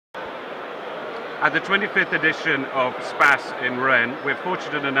At the 25th edition of SPAS in Rennes, we're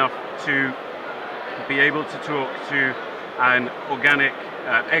fortunate enough to be able to talk to an organic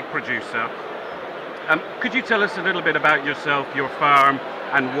egg producer. Could you tell us a little bit about yourself, your farm,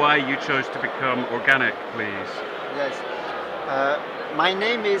 and why you chose to become organic, please? Yes. My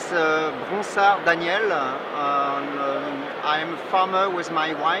name is Bronsard Daniel. I'm a farmer with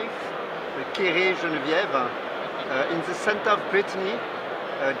my wife, Kéré Geneviève, in the center of Brittany,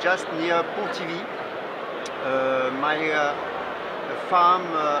 just near Pontivy. My farm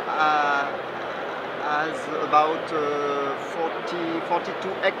has about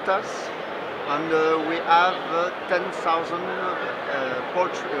 42 hectares, and we have 10,000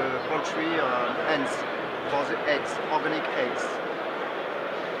 poultry hens for the eggs, organic eggs.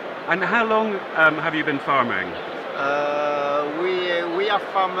 And how long have you been farming? We are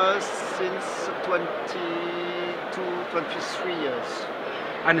farmers since 23 years.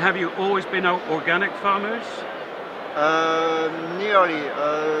 And have you always been organic farmers? Nearly,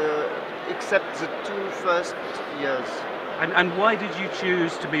 except the 2 first years. And why did you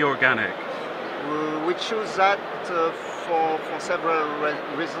choose to be organic? We chose that for several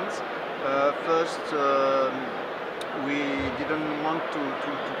reasons. First, we didn't want to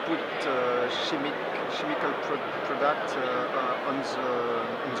put chemical product on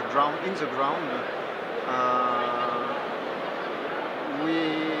the ground.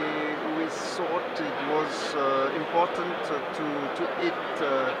 We thought it was important to eat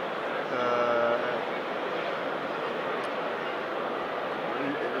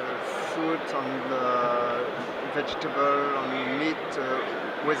fruit and vegetable and meat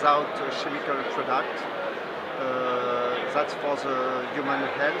without chemical product. That's for the human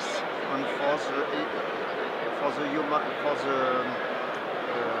health and for the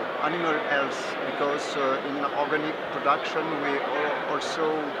animal health, because in organic production we also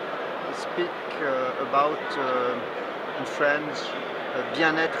speak about in French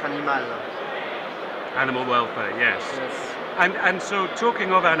bien-être animal. Animal welfare, yes. Yes. And so,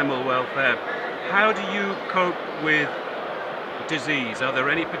 talking of animal welfare, how do you cope with disease? Are there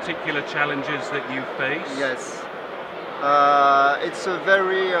any particular challenges that you face? Yes. It's a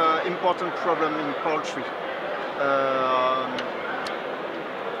very important problem in poultry.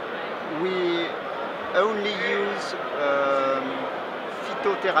 We only use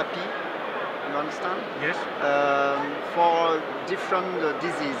phytotherapy, you understand? Yes. For different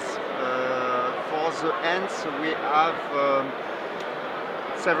diseases. For the ants, we have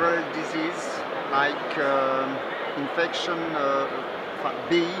several diseases like infection,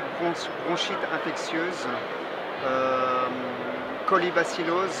 BI, bronchite infectieuse,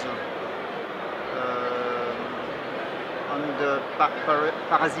 colibacillose, and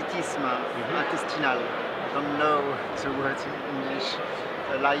parasitism intestinal. I don't know the word in English.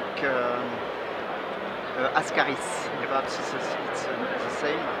 Like Ascaris, perhaps it's the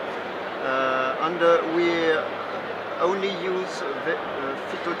same. And we only use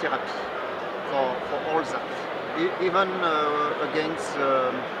phytotherapy for all that, even against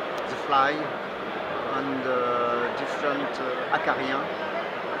the fly and different acarians.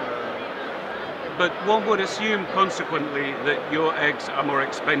 But one would assume, consequently, that your eggs are more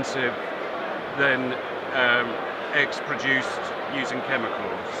expensive than eggs produced using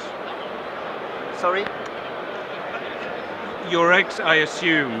chemicals. Sorry? Your eggs, I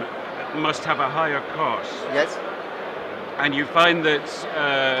assume, must have a higher cost. Yes. And you find that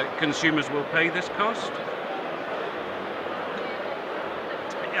consumers will pay this cost?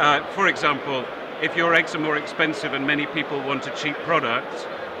 For example, if your eggs are more expensive and many people want a cheap product,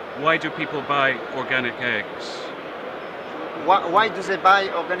 why do people buy organic eggs? Why do they buy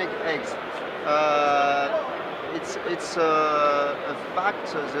organic eggs? It's a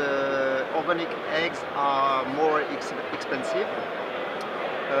fact. The organic eggs are more expensive.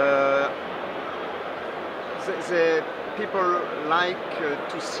 The people like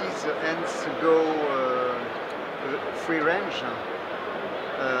to see the hens go free range.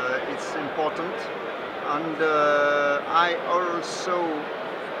 It's important, and I also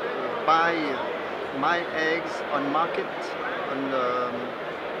buy my eggs on market and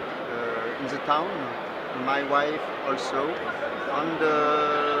in the town. My wife also, and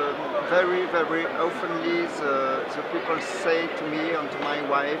very oftenly the people say to me and to my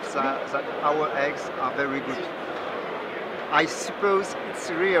wife that our eggs are very good. I suppose it's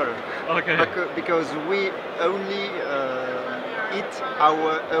real. Okay. Because we only eat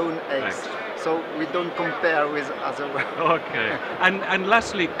our own eggs. So we don't compare with other ones. Okay. And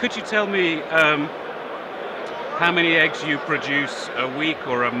lastly, could you tell me how many eggs you produce a week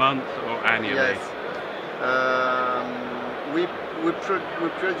or a month or annually? Yes. we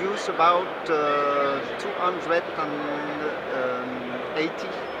produce about 280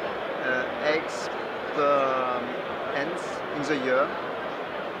 eggs per hens in the year,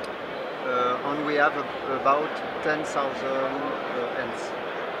 and we have about 10,000 hens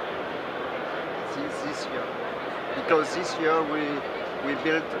this year. Because this year we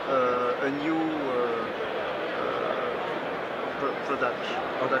built a new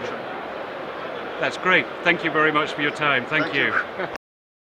production. That's great. Thank you very much for your time. Thank you.